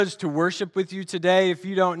To worship with you today. If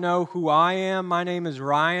you don't know who I am, my name is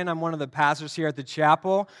Ryan. I'm one of the pastors here at the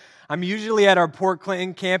chapel. I'm usually at our Port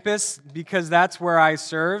Clinton campus because that's where I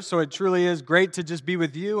serve, so it truly is great to just be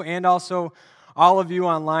with you and also all of you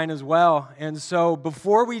online as well. And so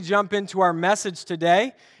before we jump into our message today,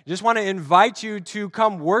 I just want to invite you to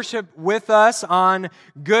come worship with us on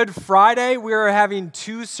Good Friday. We are having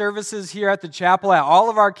two services here at the chapel at all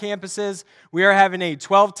of our campuses. We are having a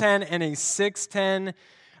 12:10 and a 6:10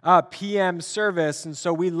 p.m. service, and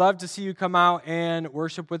so we'd love to see you come out and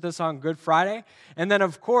worship with us on Good Friday. And then,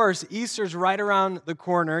 of course, Easter's right around the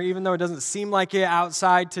corner, even though it doesn't seem like it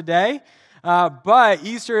outside today. But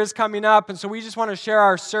Easter is coming up, and so we just want to share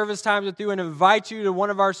our service times with you and invite you to one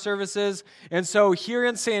of our services. And so here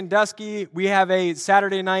in Sandusky, we have a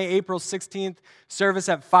Saturday night, April 16th service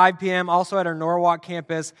at 5 p.m., also at our Norwalk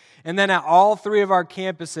campus. And then at all three of our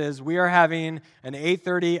campuses, we are having an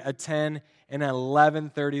 8:30, a 10, and an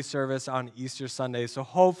 11:30 service on Easter Sunday. So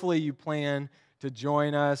hopefully you plan to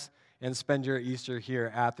join us and spend your Easter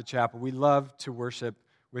here at the chapel. We'd love to worship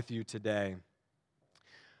with you today.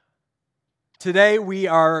 Today we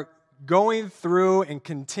are going through and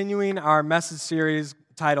continuing our message series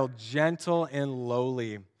titled Gentle and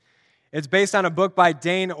Lowly. It's based on a book by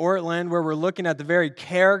Dane Ortland where we're looking at the very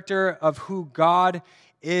character of who God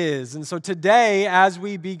is. And so today, as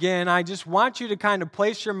we begin, I just want you to kind of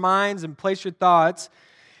place your minds and place your thoughts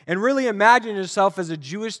and really imagine yourself as a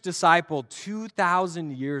Jewish disciple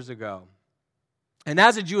 2,000 years ago. And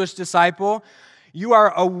as a Jewish disciple, you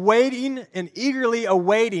are awaiting and eagerly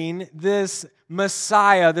awaiting this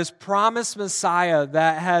Messiah, this promised Messiah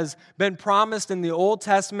that has been promised in the Old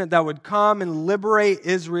Testament that would come and liberate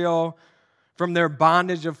Israel from their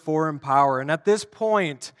bondage of foreign power. And at this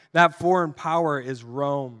point, that foreign power is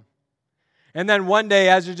Rome. And then one day,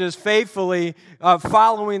 as you're just faithfully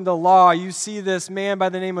following the law, you see this man by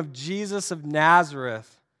the name of Jesus of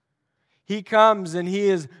Nazareth. He comes and he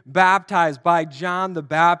is baptized by John the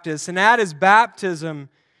Baptist. And at his baptism,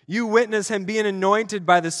 you witness him being anointed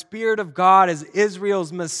by the Spirit of God as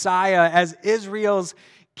Israel's Messiah, as Israel's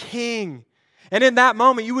King. And in that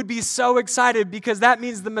moment, you would be so excited because that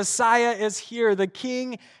means the Messiah is here. The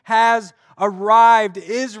King has arrived.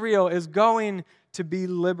 Israel is going to be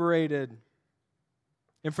liberated.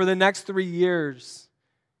 And for the next 3 years,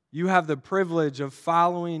 you have the privilege of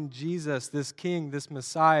following Jesus, this King, this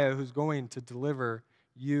Messiah who's going to deliver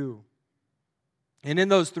you. And in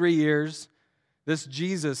those 3 years, this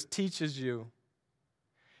Jesus teaches you.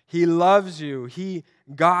 He loves you. He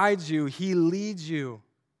guides you. He leads you.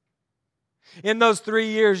 In those 3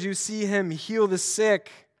 years, you see him heal the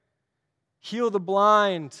sick, heal the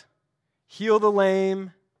blind, heal the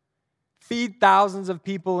lame, feed thousands of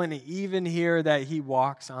people, and even hear that he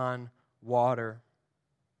walks on water.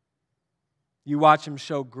 You watch him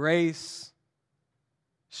show grace,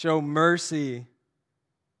 show mercy,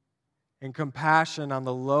 and compassion on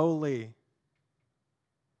the lowly,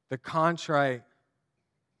 the contrite,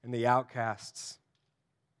 and the outcasts.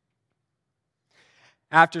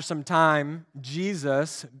 After some time,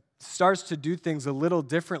 Jesus starts to do things a little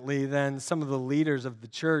differently than some of the leaders of the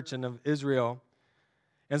church and of Israel.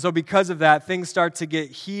 And so because of that, things start to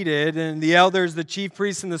get heated, and the elders, the chief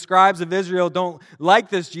priests, and the scribes of Israel don't like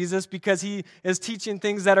this Jesus because he is teaching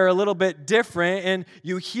things that are a little bit different, and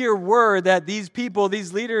you hear word that these people,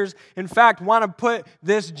 these leaders, in fact, want to put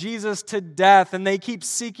this Jesus to death, and they keep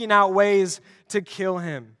seeking out ways to kill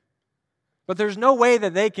him. But there's no way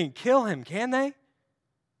that they can kill him, can they?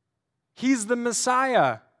 He's the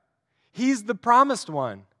Messiah. He's the promised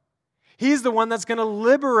one. He's the one that's going to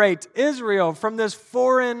liberate Israel from this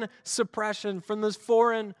foreign suppression, from this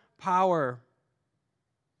foreign power.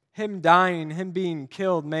 Him dying, him being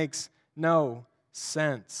killed makes no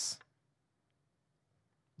sense.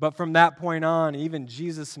 But from that point on, even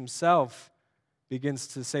Jesus himself begins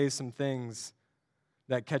to say some things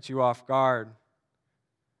that catch you off guard.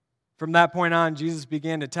 From that point on, Jesus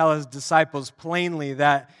began to tell his disciples plainly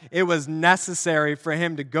that it was necessary for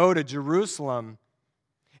him to go to Jerusalem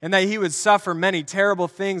and that he would suffer many terrible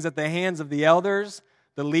things at the hands of the elders,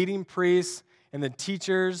 the leading priests, and the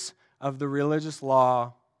teachers of the religious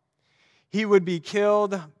law. He would be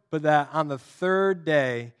killed, but that on the third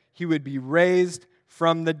day he would be raised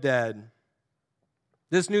from the dead.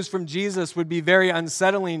 This news from Jesus would be very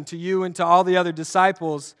unsettling to you and to all the other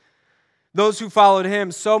disciples, those who followed him,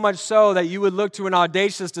 so much so that you would look to an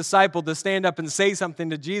audacious disciple to stand up and say something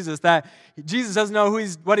to Jesus that Jesus doesn't know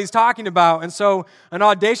what he's talking about. And so an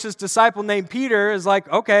audacious disciple named Peter is like,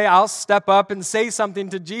 okay, I'll step up and say something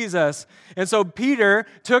to Jesus. And so Peter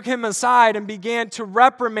took him aside and began to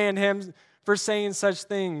reprimand him for saying such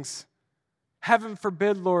things. Heaven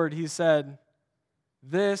forbid, Lord, he said,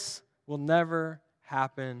 this will never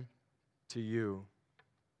happen to you.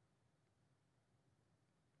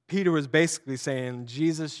 Peter was basically saying,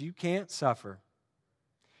 Jesus, you can't suffer.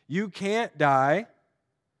 You can't die.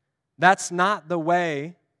 That's not the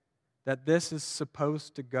way that this is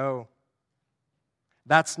supposed to go.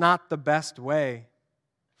 That's not the best way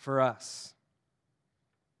for us.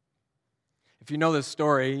 If you know this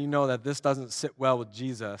story, you know that this doesn't sit well with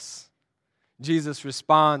Jesus. Jesus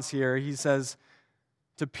responds here. He says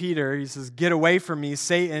to Peter, he says, "Get away from me,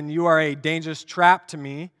 Satan. You are a dangerous trap to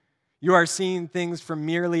me. You are seeing things from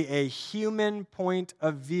merely a human point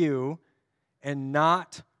of view and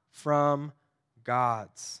not from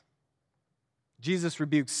God's." Jesus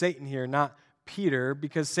rebukes Satan here, not Peter,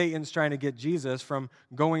 because Satan's trying to get Jesus from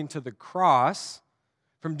going to the cross,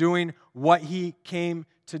 from doing what he came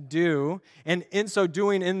to do. And in so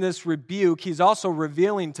doing, in this rebuke, he's also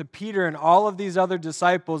revealing to Peter and all of these other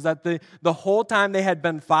disciples that the whole time they had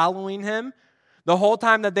been following him, the whole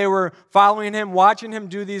time that they were following him, watching him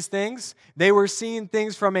do these things, they were seeing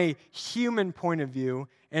things from a human point of view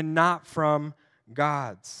and not from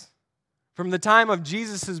God's. From the time of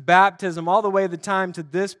Jesus' baptism all the way the time to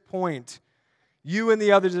this point, you and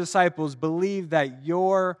the other disciples believed that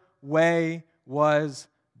your way was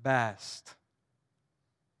best.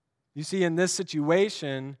 You see, in this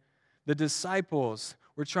situation, the disciples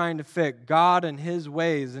were trying to fit God and his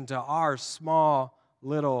ways into our small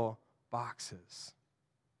little boxes.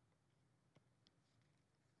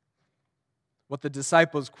 What the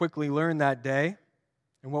disciples quickly learned that day,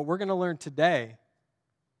 and what we're going to learn today,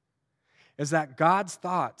 is that God's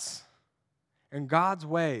thoughts and God's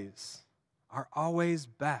ways are always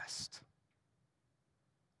best.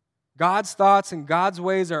 God's thoughts and God's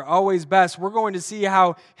ways are always best. We're going to see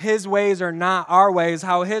how his ways are not our ways,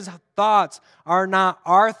 how his thoughts are not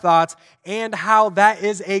our thoughts, and how that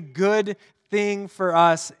is a good thing for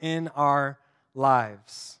us in our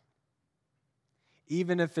lives,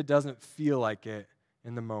 even if it doesn't feel like it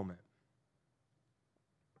in the moment.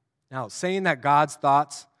 Now, saying that God's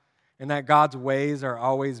thoughts and that God's ways are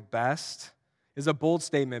always best is a bold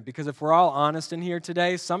statement, because if we're all honest in here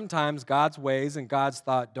today, sometimes God's ways and God's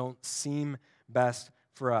thought don't seem best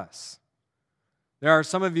for us. There are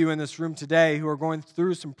some of you in this room today who are going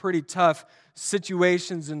through some pretty tough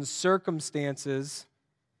situations and circumstances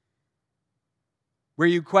where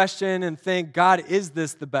you question and think, God, is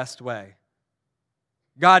this the best way?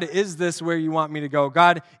 God, is this where you want me to go?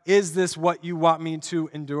 God, is this what you want me to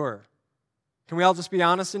endure? Can we all just be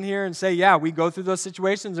honest in here and say, yeah, we go through those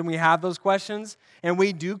situations and we have those questions, and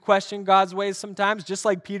we do question God's ways sometimes, just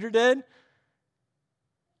like Peter did?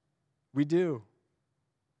 We do.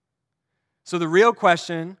 So the real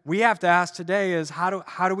question we have to ask today is, how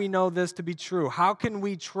do we know this to be true? How can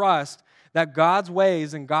we trust that God's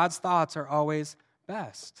ways and God's thoughts are always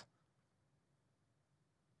best?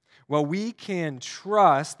 Well, we can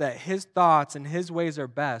trust that his thoughts and his ways are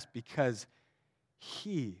best because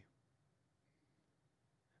he,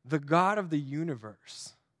 the God of the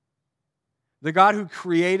universe, the God who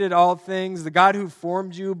created all things, the God who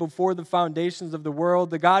formed you before the foundations of the world,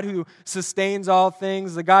 the God who sustains all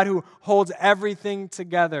things, the God who holds everything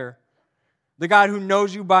together, the God who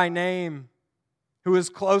knows you by name, who is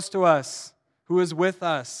close to us, who is with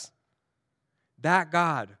us, that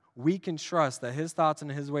God, we can trust that his thoughts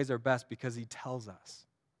and his ways are best because he tells us.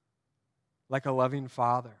 Like a loving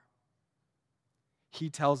father, he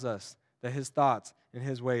tells us that his thoughts and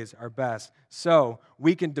his ways are best. So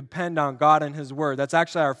we can depend on God and his word. That's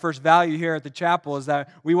actually our first value here at the chapel, is that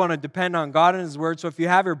we want to depend on God and his word. So if you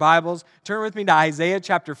have your Bibles, turn with me to Isaiah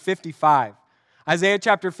chapter 55. Isaiah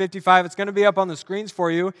chapter 55, it's going to be up on the screens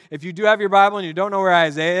for you. If you do have your Bible and you don't know where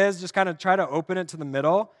Isaiah is, just kind of try to open it to the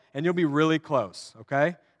middle, and you'll be really close,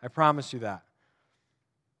 okay? I promise you that.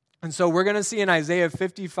 And so we're going to see in Isaiah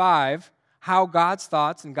 55 how God's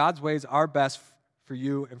thoughts and God's ways are best for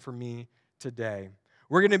you and for me today.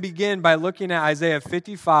 We're going to begin by looking at Isaiah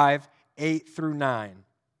 55, 8 through 9.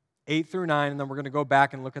 8 through 9, and then we're going to go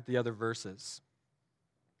back and look at the other verses.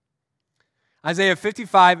 Isaiah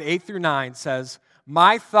 55, 8 through 9 says,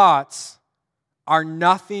 "My thoughts are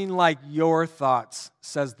nothing like your thoughts,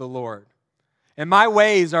 says the Lord. And my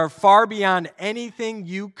ways are far beyond anything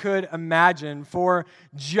you could imagine. For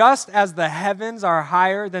just as the heavens are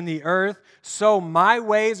higher than the earth, so my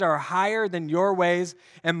ways are higher than your ways,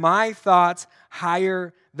 and my thoughts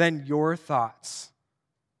higher than your thoughts."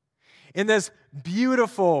 In this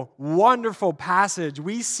beautiful, wonderful passage,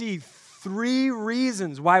 we see three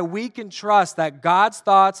reasons why we can trust that God's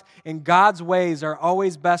thoughts and God's ways are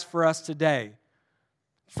always best for us today.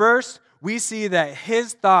 First, we see that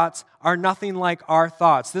his thoughts are nothing like our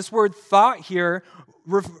thoughts. This word thought here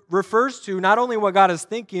refers to not only what God is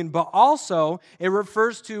thinking, but also it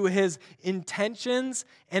refers to his intentions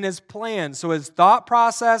and his plans. So his thought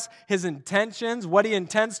process, his intentions, what he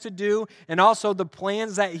intends to do, and also the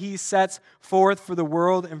plans that he sets forth for the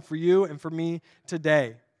world and for you and for me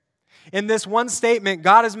today. In this one statement,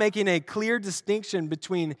 God is making a clear distinction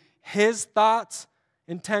between his thoughts,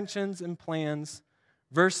 intentions, and plans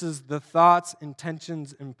versus the thoughts,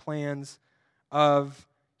 intentions, and plans of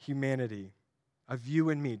humanity, of you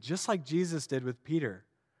and me, just like Jesus did with Peter.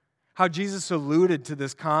 How Jesus alluded to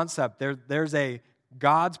this concept. There's a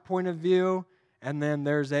God's point of view, and then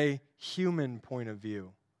there's a human point of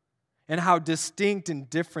view, and how distinct and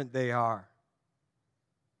different they are.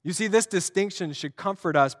 You see, this distinction should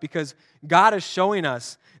comfort us because God is showing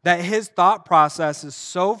us that his thought process is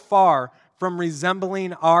so far from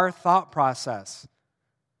resembling our thought process.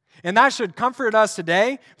 And that should comfort us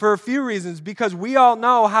today for a few reasons, because we all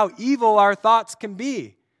know how evil our thoughts can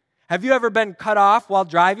be. Have you ever been cut off while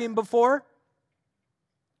driving before?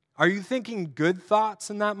 Are you thinking good thoughts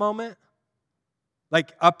in that moment?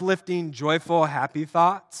 Like uplifting, joyful, happy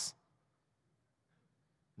thoughts?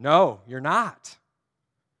 No, you're not.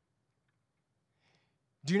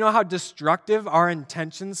 Do you know how destructive our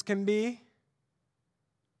intentions can be?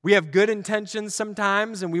 We have good intentions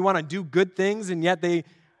sometimes, and we want to do good things, and yet they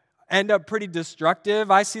end up pretty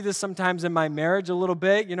destructive. I see this sometimes in my marriage a little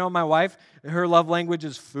bit. You know, my wife, her love language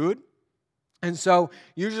is food. And so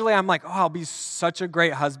usually I'm like, oh, I'll be such a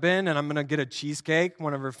great husband, and I'm going to get a cheesecake,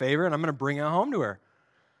 one of her favorite, and I'm going to bring it home to her.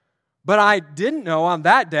 But I didn't know on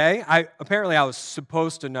that day. Apparently I was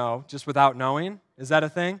supposed to know, just without knowing. Is that a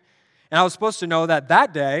thing? And I was supposed to know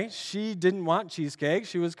that day she didn't want cheesecake.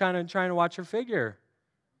 She was kind of trying to watch her figure.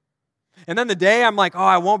 And then the day I'm like, oh,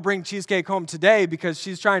 I won't bring cheesecake home today because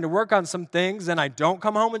she's trying to work on some things, and I don't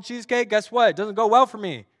come home with cheesecake, guess what? It doesn't go well for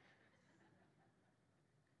me.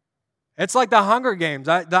 It's like the Hunger Games.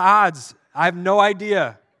 The odds, I have no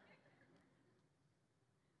idea.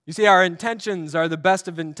 You see, our intentions are the best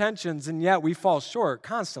of intentions, and yet we fall short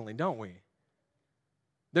constantly, don't we?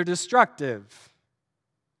 They're destructive.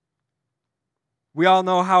 We all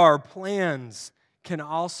know how our plans can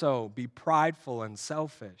also be prideful and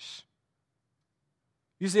selfish.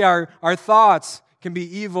 You see, our thoughts can be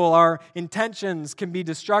evil, our intentions can be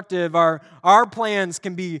destructive, our plans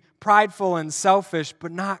can be prideful and selfish,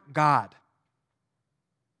 but not God.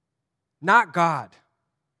 Not God.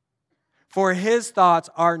 For his thoughts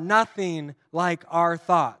are nothing like our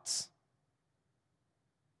thoughts.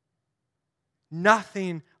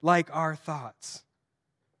 Nothing like our thoughts.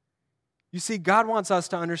 You see, God wants us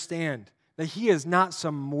to understand that he is not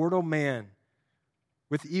some mortal man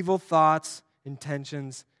with evil thoughts,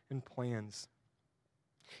 intentions, and plans.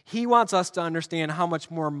 He wants us to understand how much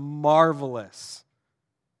more marvelous,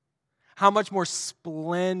 how much more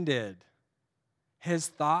splendid his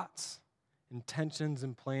thoughts, intentions,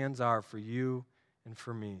 and plans are for you and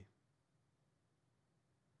for me.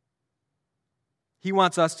 He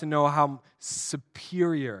wants us to know how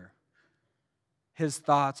superior his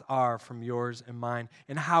thoughts are from yours and mine,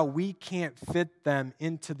 and how we can't fit them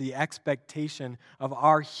into the expectation of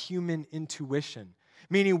our human intuition.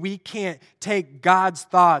 Meaning we can't take God's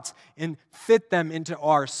thoughts and fit them into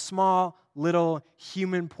our small, little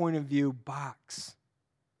human point of view box.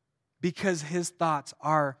 Because his thoughts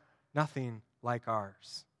are nothing like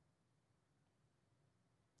ours.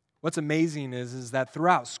 What's amazing is that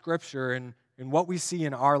throughout Scripture and what we see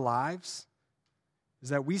in our lives, is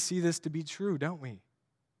that we see this to be true, don't we?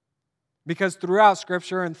 Because throughout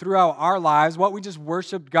Scripture and throughout our lives, what we just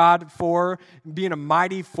worshiped God for, being a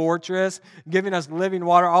mighty fortress, giving us living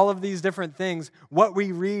water, all of these different things, what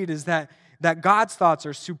we read is that God's thoughts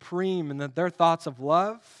are supreme and that they're thoughts of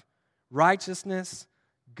love, righteousness,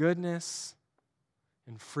 goodness,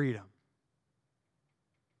 and freedom.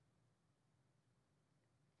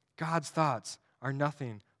 God's thoughts are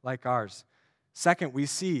nothing like ours. Second, we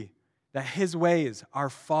see that his ways are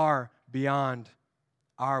far beyond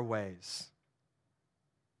our ways.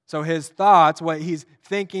 So his thoughts, what he's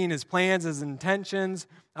thinking, his plans, his intentions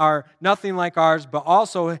are nothing like ours, but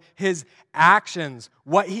also his actions,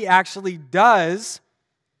 what he actually does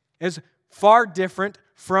is far different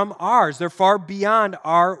from ours. They're far beyond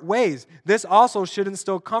our ways. This also should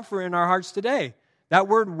instill comfort in our hearts today. That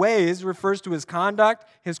word ways refers to his conduct,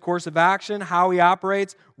 his course of action, how he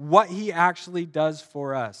operates, what he actually does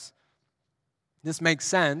for us. This makes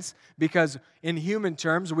sense because in human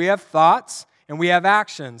terms, we have thoughts And we have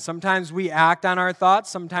actions. Sometimes we act on our thoughts,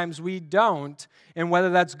 sometimes we don't. And whether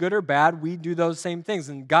that's good or bad, we do those same things.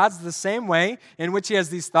 And God's the same way in which he has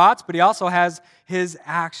these thoughts, but he also has his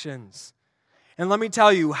actions. And let me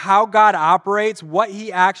tell you, how God operates, what he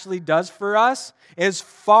actually does for us, is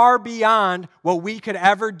far beyond what we could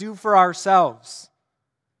ever do for ourselves.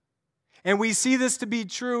 And we see this to be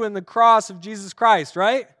true in the cross of Jesus Christ,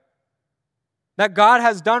 right? That God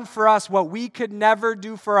has done for us what we could never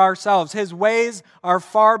do for ourselves. His ways are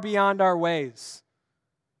far beyond our ways.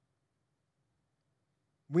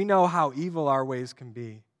 We know how evil our ways can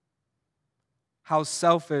be, how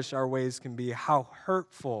selfish our ways can be, how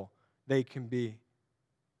hurtful they can be.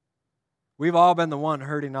 We've all been the one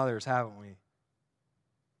hurting others, haven't we?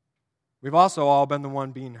 We've also all been the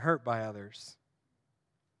one being hurt by others.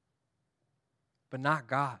 But not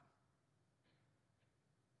God.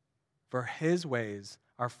 For his ways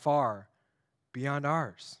are far beyond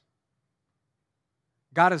ours.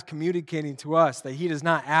 God is communicating to us that he does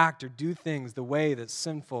not act or do things the way that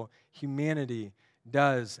sinful humanity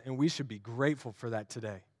does, and we should be grateful for that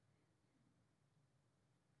today.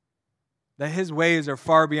 That his ways are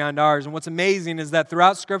far beyond ours. And what's amazing is that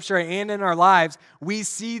throughout Scripture and in our lives, we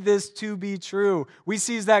see this to be true. We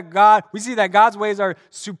see that God's ways are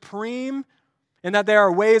supreme and that they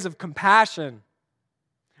are ways of compassion,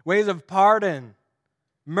 ways of pardon,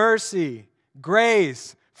 mercy,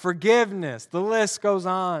 grace, forgiveness. The list goes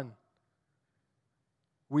on.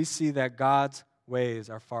 We see that God's ways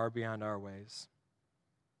are far beyond our ways.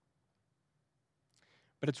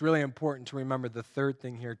 But it's really important to remember the third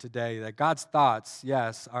thing here today, that God's thoughts,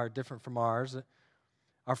 yes, are different from ours,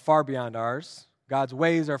 are far beyond ours. God's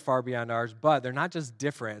ways are far beyond ours, but they're not just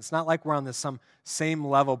different. It's not like we're on some same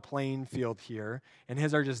level playing field here, and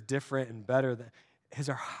his are just different and better. His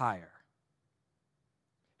are higher.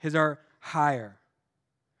 His are higher.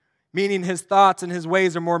 Meaning his thoughts and his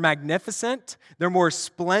ways are more magnificent, they're more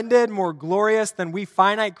splendid, more glorious than we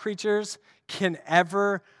finite creatures can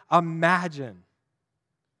ever imagine.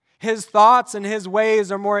 His thoughts and his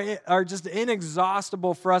ways are just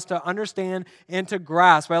inexhaustible for us to understand and to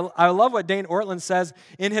grasp. I love what Dane Ortland says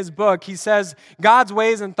in his book. He says, God's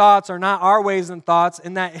ways and thoughts are not our ways and thoughts,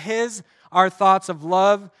 and that his are thoughts of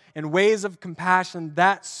love and ways of compassion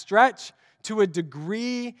that stretch to a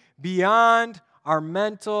degree beyond our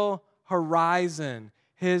mental horizon.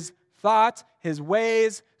 His thoughts, his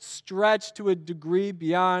ways stretch to a degree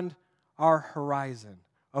beyond our horizon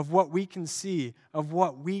of what we can see, of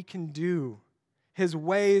what we can do. His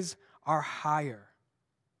ways are higher.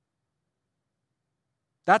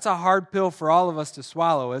 That's a hard pill for all of us to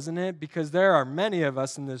swallow, isn't it? Because there are many of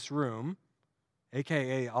us in this room,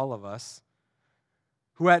 aka all of us,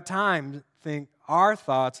 who at times think our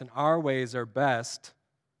thoughts and our ways are best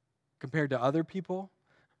compared to other people,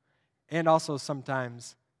 and also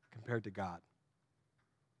sometimes compared to God.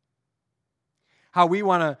 How we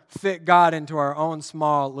want to fit God into our own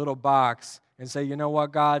small little box and say, you know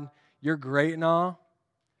what, God, you're great and all,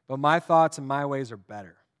 but my thoughts and my ways are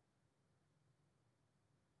better.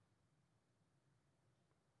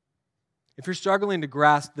 If you're struggling to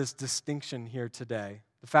grasp this distinction here today,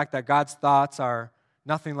 the fact that God's thoughts are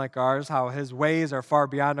nothing like ours, how his ways are far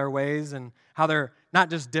beyond our ways, and how they're not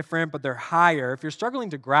just different, but they're higher. If you're struggling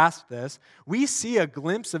to grasp this, we see a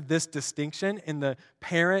glimpse of this distinction in the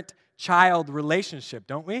parent-child relationship,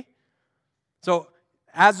 don't we? So,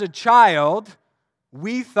 as a child,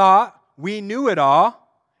 we thought we knew it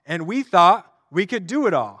all, and we thought we could do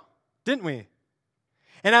it all, didn't we?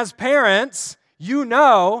 And as parents, you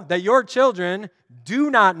know that your children do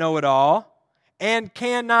not know it all and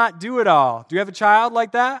cannot do it all. Do you have a child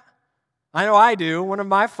like that? I know I do. One of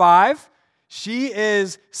my 5. She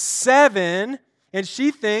is 7, and she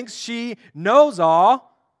thinks she knows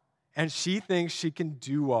all, and she thinks she can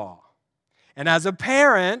do all. And as a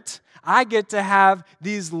parent, I get to have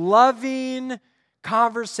these loving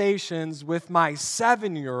conversations with my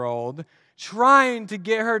 7-year-old, trying to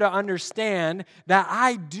get her to understand that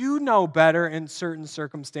I do know better in certain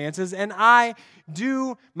circumstances, and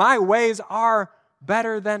my ways are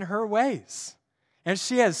better than her ways. And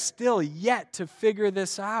she has still yet to figure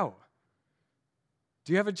this out.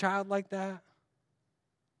 Do you have a child like that?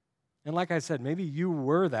 And like I said, maybe you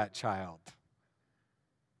were that child.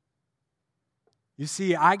 You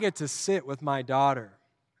see, I get to sit with my daughter,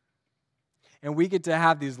 and we get to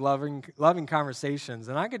have these loving conversations,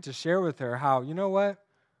 and I get to share with her how, you know what?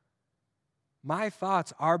 My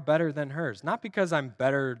thoughts are better than hers. Not because I'm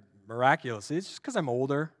better miraculously, it's just because I'm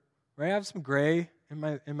older, right? I have some gray in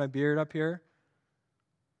my beard up here.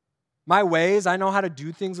 My ways, I know how to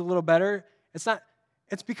do things a little better.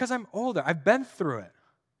 It's because I'm older. I've been through it.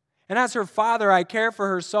 And as her father, I care for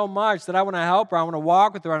her so much that I want to help her. I want to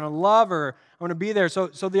walk with her. I want to love her. I want to be there. So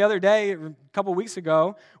the other day, a couple weeks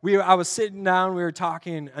ago, I was sitting down, we were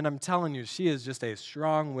talking, and I'm telling you, she is just a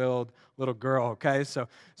strong-willed little girl, okay? So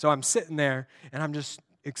I'm sitting there, and I'm just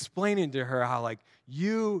explaining to her how, like,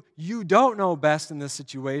 you don't know best in this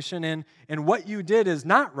situation, and what you did is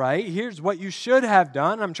not right. Here's what you should have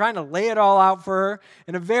done. I'm trying to lay it all out for her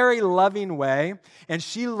in a very loving way, and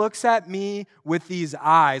she looks at me with these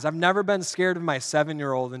eyes. I've never been scared of my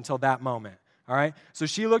 7-year-old until that moment, all right? So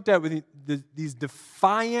she looked at with these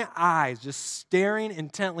defiant eyes, just staring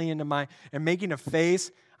intently into and making a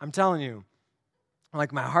face. I'm telling you,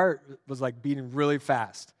 like my heart was like beating really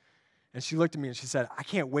fast. And she looked at me and she said, I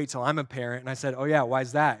can't wait till I'm a parent. And I said, oh yeah, why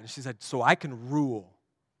is that? And she said, so I can rule.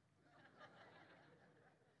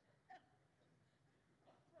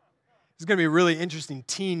 It's going to be really interesting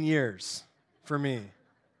teen years for me.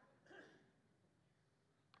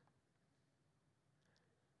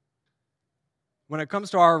 When it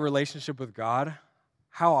comes to our relationship with God,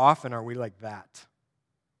 how often are we like that?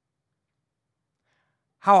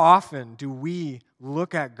 How often do we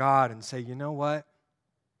look at God and say, you know what?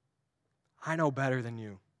 I know better than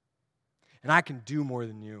you, and I can do more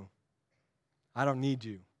than you. I don't need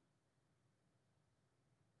you.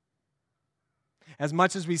 As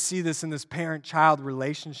much as we see this in this parent-child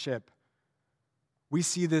relationship, we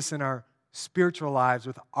see this in our spiritual lives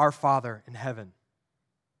with our Father in heaven.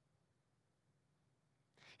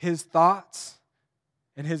 His thoughts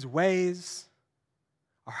and His ways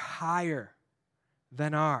are higher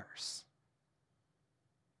than ours.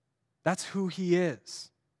 That's who He is.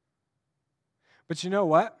 But you know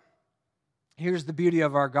what? Here's the beauty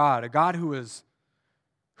of our God, a God whose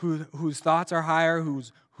thoughts are higher,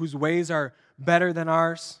 whose ways are better than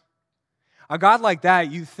ours. A God like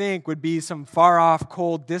that, you think, would be some far-off,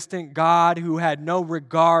 cold, distant God who had no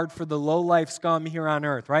regard for the low-life scum here on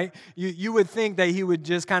earth, right? You would think that He would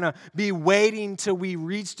just kind of be waiting till we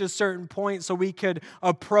reached a certain point so we could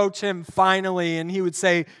approach Him finally, and He would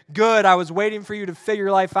say, good, I was waiting for you to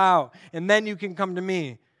figure life out, and then you can come to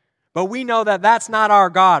me. But we know that that's not our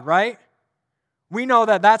God, right? We know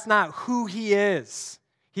that that's not who He is.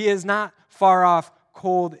 He is not far off,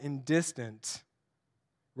 cold, and distant.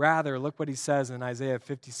 Rather, look what He says in Isaiah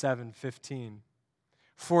 57:15.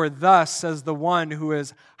 For thus says the one who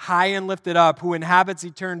is high and lifted up, who inhabits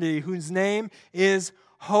eternity, whose name is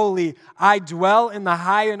holy. I dwell in the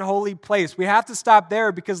high and holy place. We have to stop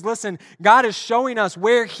there because, listen, God is showing us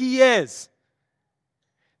where He is.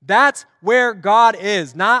 That's where God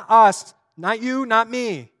is, not us, not you, not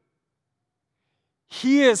me.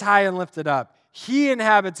 He is high and lifted up. He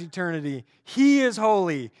inhabits eternity. He is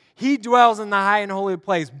holy. He dwells in the high and holy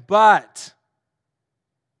place. But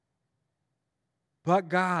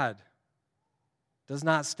God does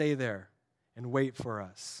not stay there and wait for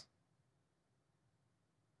us.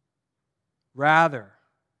 Rather,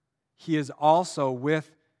 He is also with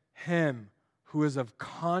him who is of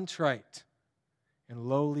contrite and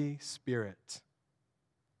lowly spirit.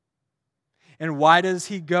 And why does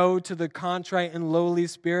He go to the contrite and lowly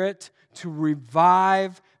spirit? To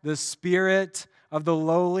revive the spirit of the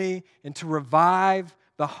lowly and to revive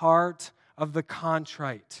the heart of the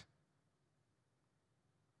contrite.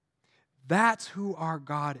 That's who our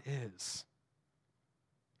God is.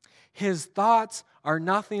 His thoughts are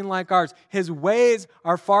nothing like ours. His ways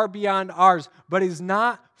are far beyond ours, but He's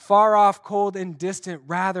not far off, cold, and distant.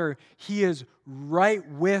 Rather, He is right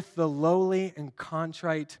with the lowly and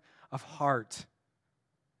contrite of heart.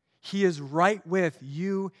 He is right with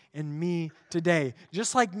you and me today.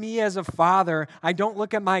 Just like me as a father, I don't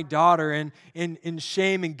look at my daughter in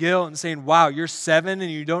shame and guilt and saying, wow, you're 7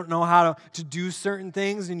 and you don't know how to do certain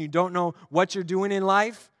things and you don't know what you're doing in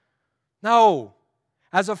life. No.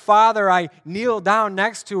 As a father, I kneel down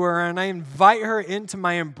next to her and I invite her into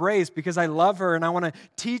my embrace because I love her and I want to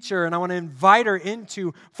teach her and I want to invite her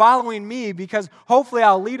into following me because hopefully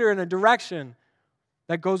I'll lead her in a direction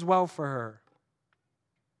that goes well for her.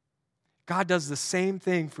 God does the same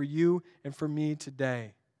thing for you and for me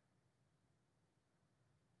today.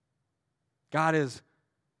 His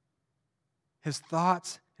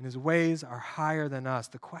thoughts and His ways are higher than us.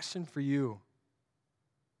 The question for you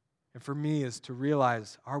and for me is to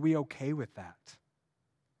realize, are we okay with that?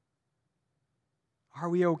 Are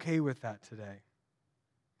we okay with that today?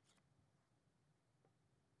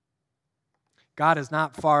 God is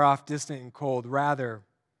not far off, distant, and cold. Rather,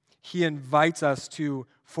 He invites us to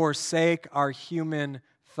forsake our human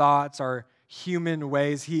thoughts, our human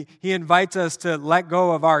ways. He invites us to let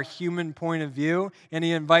go of our human point of view, and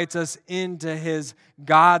He invites us into His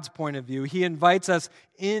God's point of view. He invites us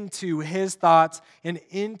into His thoughts and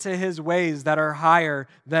into His ways that are higher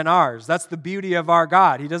than ours. That's the beauty of our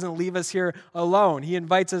God. He doesn't leave us here alone. He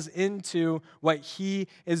invites us into what He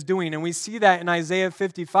is doing, and we see that in Isaiah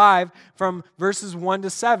 55 from verses 1 to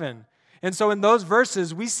 7. And so in those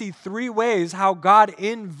verses, we see three ways how God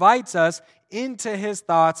invites us into His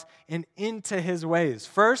thoughts and into His ways.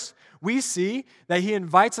 First, we see that He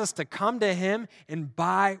invites us to come to Him and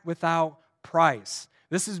buy without price.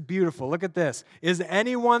 This is beautiful. Look at this. Is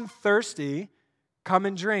anyone thirsty? Come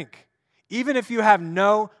and drink. Even if you have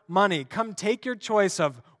no money, come take your choice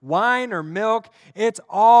of wine or milk. It's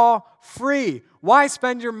all free. Why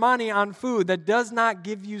spend your money on food that does not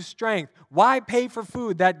give you strength? Why pay for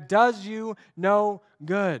food that does you no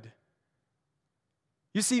good?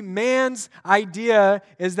 You see, man's idea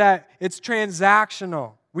is that it's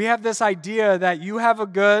transactional. We have this idea that you have a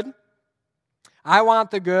good, I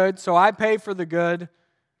want the good, so I pay for the good,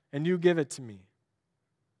 and you give it to me.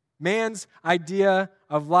 Man's idea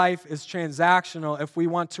of life is transactional. If we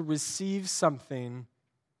want to receive something,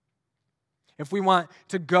 if we want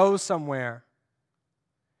to go somewhere,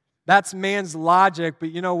 that's man's logic,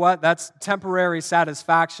 but you know what? That's temporary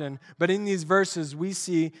satisfaction. But in these verses, we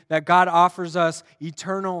see that God offers us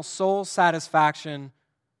eternal soul satisfaction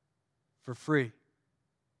for free.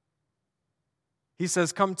 He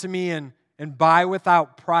says, come to me and buy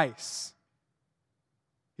without price.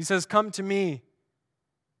 He says, come to me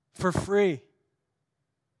for free.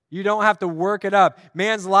 You don't have to work it up.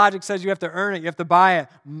 Man's logic says you have to earn it. You have to buy it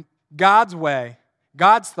God's way,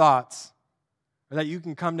 God's thoughts, or that you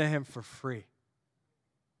can come to Him for free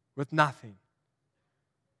with nothing.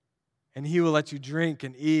 And He will let you drink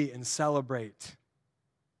and eat and celebrate.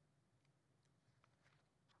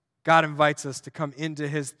 God invites us to come into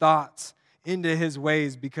His thoughts, into His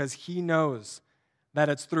ways, because He knows that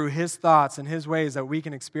it's through His thoughts and His ways that we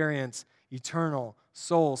can experience eternal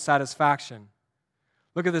soul satisfaction.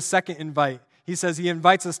 Look at the second invite. He says He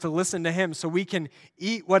invites us to listen to Him so we can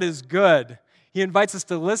eat what is good. He invites us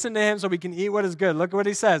to listen to Him so we can eat what is good. Look at what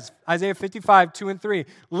He says, Isaiah 55, 2 and 3.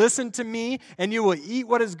 Listen to me and you will eat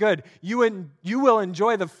what is good. You will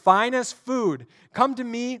enjoy the finest food. Come to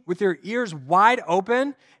me with your ears wide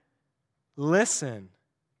open. Listen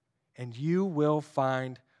and you will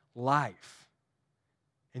find life.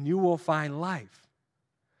 And you will find life.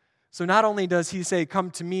 So not only does He say, come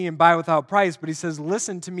to me and buy without price, but He says,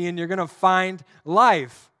 listen to me and you're going to find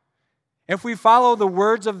life. If we follow the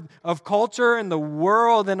words of culture and the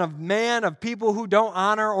world and of man, of people who don't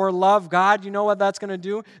honor or love God, you know what that's going to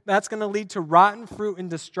do? That's going to lead to rotten fruit and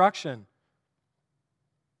destruction.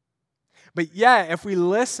 But yet, if we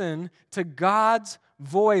listen to God's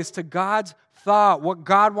voice, to God's thought, what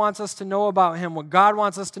God wants us to know about Him, what God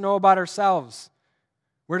wants us to know about ourselves,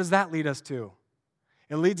 where does that lead us to?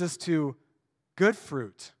 It leads us to good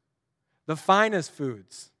fruit, the finest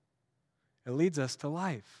foods. It leads us to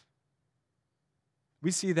life.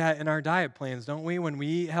 We see that in our diet plans, don't we? When we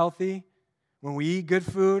eat healthy, when we eat good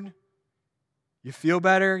food, you feel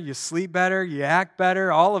better, you sleep better, you act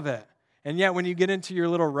better, all of it. And yet when you get into your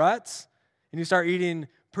little ruts and you start eating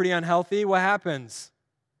pretty unhealthy, what happens?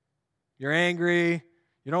 You're angry,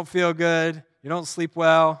 you don't feel good, you don't sleep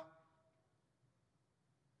well.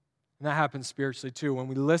 And that happens spiritually too. When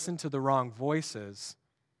we listen to the wrong voices,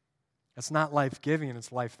 it's not life-giving,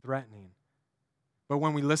 it's life-threatening. But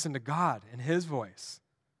when we listen to God and His voice,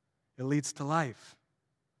 it leads to life.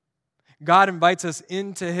 God invites us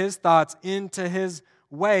into His thoughts, into His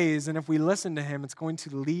ways, and if we listen to Him, it's going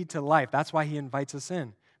to lead to life. That's why He invites us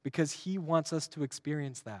in, because He wants us to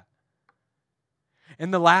experience that.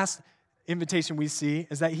 And the last invitation we see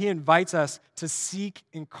is that He invites us to seek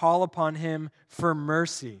and call upon Him for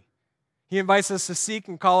mercy. He invites us to seek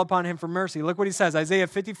and call upon Him for mercy. Look what He says, Isaiah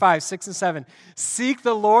 55, 6 and 7. Seek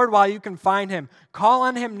the Lord while you can find Him. Call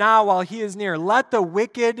on Him now while He is near. Let the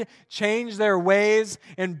wicked change their ways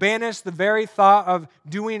and banish the very thought of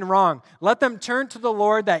doing wrong. Let them turn to the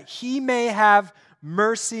Lord that He may have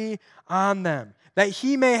mercy on them. That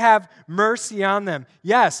He may have mercy on them.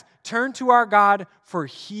 Yes, turn to our God, for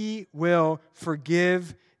He will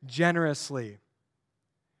forgive generously.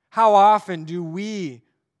 How often do we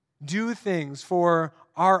do things for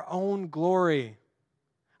our own glory?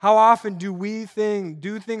 How often do we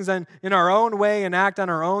do things in our own way and act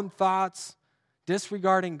on our own thoughts,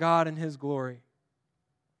 disregarding God and His glory?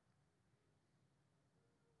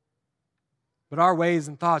 But our ways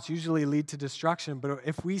and thoughts usually lead to destruction. But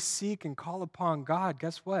if we seek and call upon God,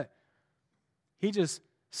 guess what? He just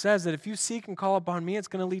says that if you seek and call upon me, it's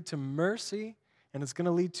going to lead to mercy and it's going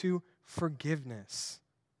to lead to forgiveness.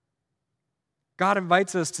 God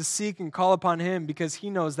invites us to seek and call upon him because he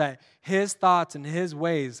knows that his thoughts and his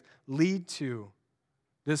ways lead to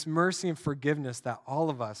this mercy and forgiveness that all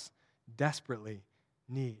of us desperately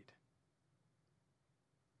need.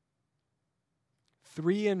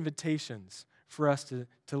 3 invitations for us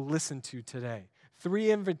to listen to today. 3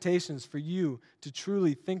 invitations for you to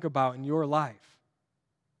truly think about in your life.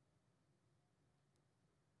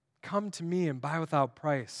 Come to me and buy without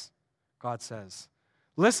price, God says.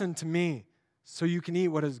 Listen to me so you can eat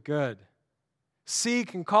what is good.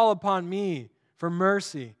 Seek and call upon me for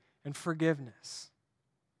mercy and forgiveness.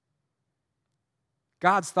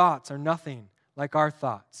 God's thoughts are nothing like our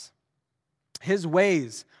thoughts. His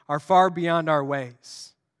ways are far beyond our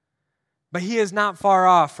ways. But he is not far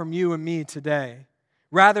off from you and me today.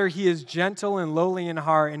 Rather, he is gentle and lowly in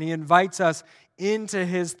heart, and he invites us into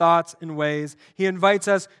his thoughts and ways. He invites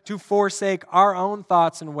us to forsake our own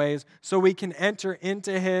thoughts and ways so we can enter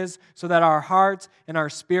into his, so that our hearts and our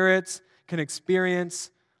spirits can experience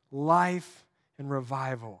life and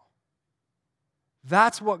revival.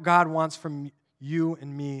 That's what God wants from you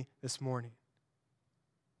and me this morning.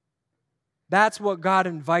 That's what God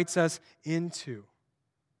invites us into.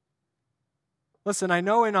 Listen, I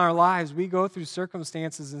know in our lives we go through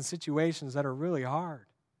circumstances and situations that are really hard.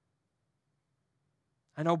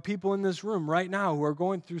 I know people in this room right now who are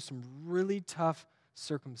going through some really tough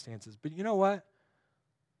circumstances. But you know what?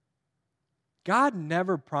 God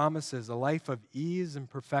never promises a life of ease and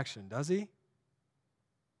perfection, does he?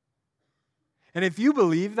 And if you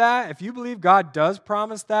believe that, if you believe God does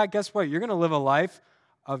promise that, guess what? You're going to live a life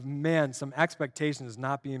of, some expectations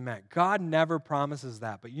not being met. God never promises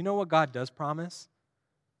that. But you know what God does promise?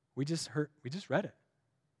 We just read it.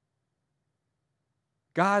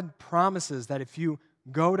 God promises that if you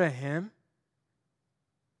go to him,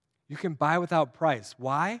 you can buy without price.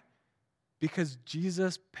 Why? Because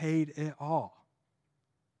Jesus paid it all.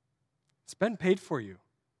 It's been paid for you.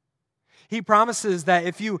 He promises that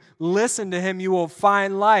if you listen to him, you will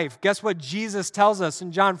find life. Guess what Jesus tells us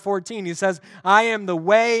in John 14? He says, I am the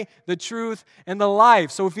way, the truth, and the life.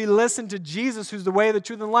 So if you listen to Jesus, who's the way, the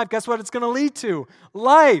truth, and the life, guess what it's going to lead to?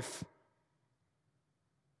 Life.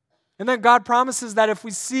 And then God promises that if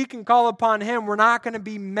we seek and call upon him, we're not going to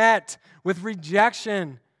be met with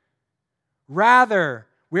rejection. Rather,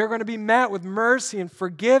 we're going to be met with mercy and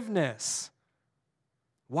forgiveness.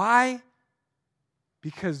 Why?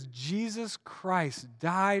 Because Jesus Christ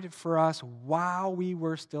died for us while we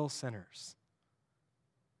were still sinners.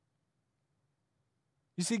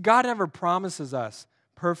 You see, God never promises us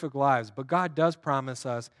perfect lives, but God does promise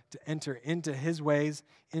us to enter into his ways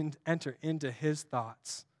and enter into his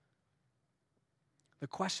thoughts. The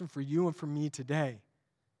question for you and for me today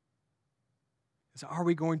is, are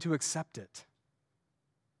we going to accept it?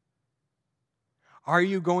 Are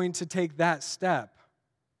you going to take that step?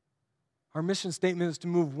 Our mission statement is to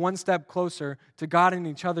move one step closer to God and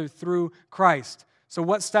each other through Christ. So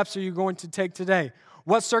what steps are you going to take today?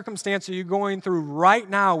 What circumstance are you going through right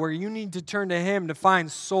now where you need to turn to him to find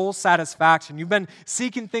soul satisfaction? You've been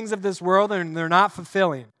seeking things of this world and they're not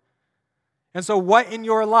fulfilling. And so what in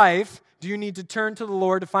your life do you need to turn to the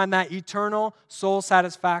Lord to find that eternal soul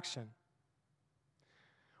satisfaction?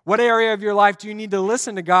 What area of your life do you need to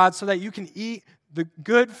listen to God so that you can eat the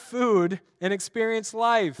good food and experience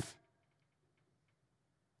life?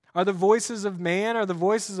 Are the voices of man, are the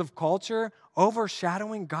voices of culture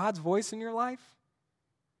overshadowing God's voice in your life?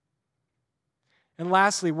 And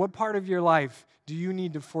lastly, what part of your life do you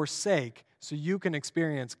need to forsake so you can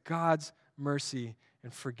experience God's mercy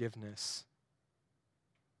and forgiveness?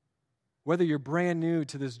 Whether you're brand new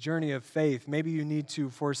to this journey of faith, maybe you need to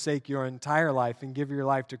forsake your entire life and give your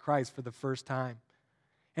life to Christ for the first time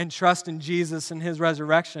and trust in Jesus and his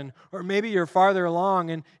resurrection. Or maybe you're farther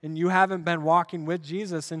along and you haven't been walking with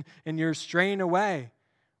Jesus and you're straying away.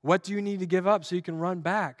 What do you need to give up so you can run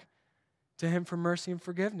back to him for mercy and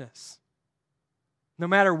forgiveness? No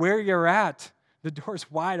matter where you're at, the door's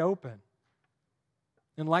wide open.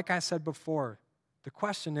 And like I said before, the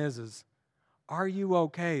question is are you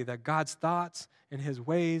okay that God's thoughts and his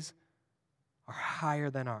ways are higher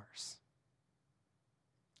than ours?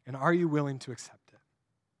 And are you willing to accept it?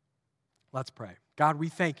 Let's pray. God, we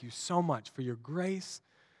thank you so much for your grace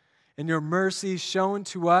and your mercy shown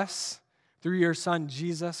to us through your Son,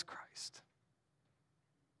 Jesus Christ.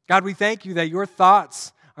 God, we thank you that your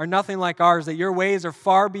thoughts are nothing like ours, that your ways are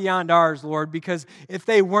far beyond ours, Lord, because if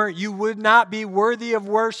they weren't, you would not be worthy of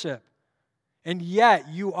worship. And yet,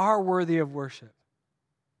 you are worthy of worship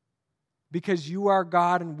because you are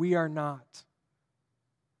God and we are not.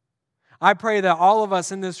 I pray that all of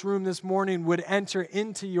us in this room this morning would enter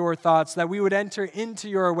into your thoughts, that we would enter into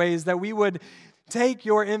your ways, that we would take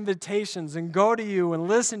your invitations and go to you and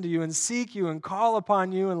listen to you and seek you and call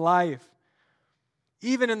upon you in life.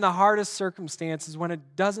 Even in the hardest circumstances when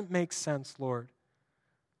it doesn't make sense, Lord,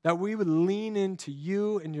 that we would lean into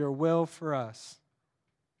you and your will for us.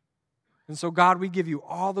 And so, God, we give you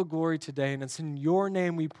all the glory today, and it's in your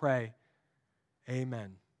name we pray.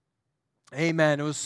 Amen. Amen. It was